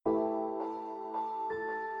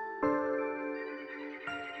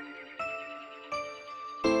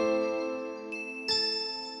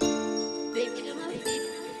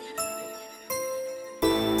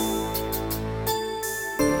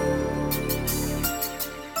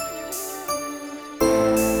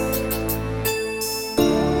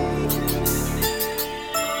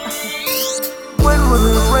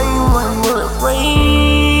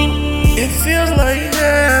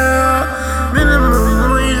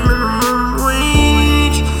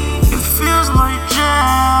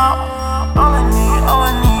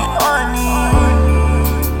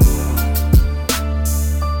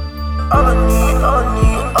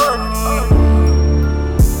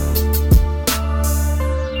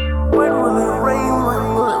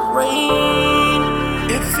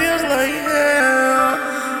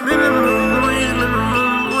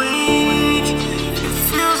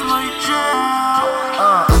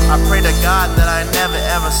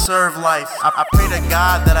serve life. I pray to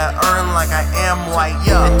God that I earn like I am white.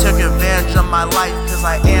 Yeah, it took advantage of my life cause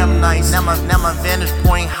I am nice. Now my vantage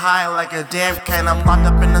point high like a damn can. I'm locked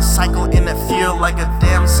up in a cycle in the field like a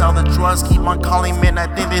damn cell. The drugs keep on calling me and I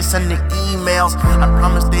think they sending emails. I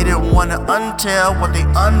promise they didn't wanna untell what they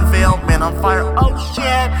unveiled. Man, I'm fire. Oh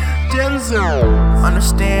shit, Denzel.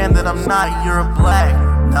 Understand that I'm not Europe black.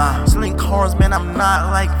 Nah, selling cars, man, I'm not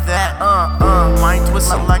like that. Mind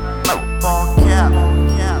twisting like ball cap.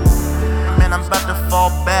 Man, I'm about to fall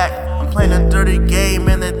back. I'm playing a dirty game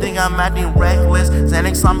and they think I'm acting reckless.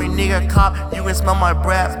 Xanax on me, nigga cop, you can smell my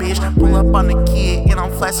breath, bitch. Pull up on the kid and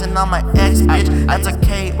I'm flashing on my ex, bitch. That's a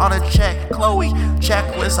K on a check, Chloe,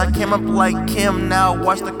 checklist. I came up like Kim, now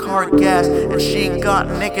watch the car gas. And she got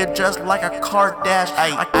naked just like a car dash.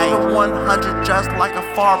 I came 100 just like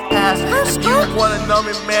a far pass. If you wanna know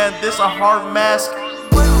me, man, this a hard mask.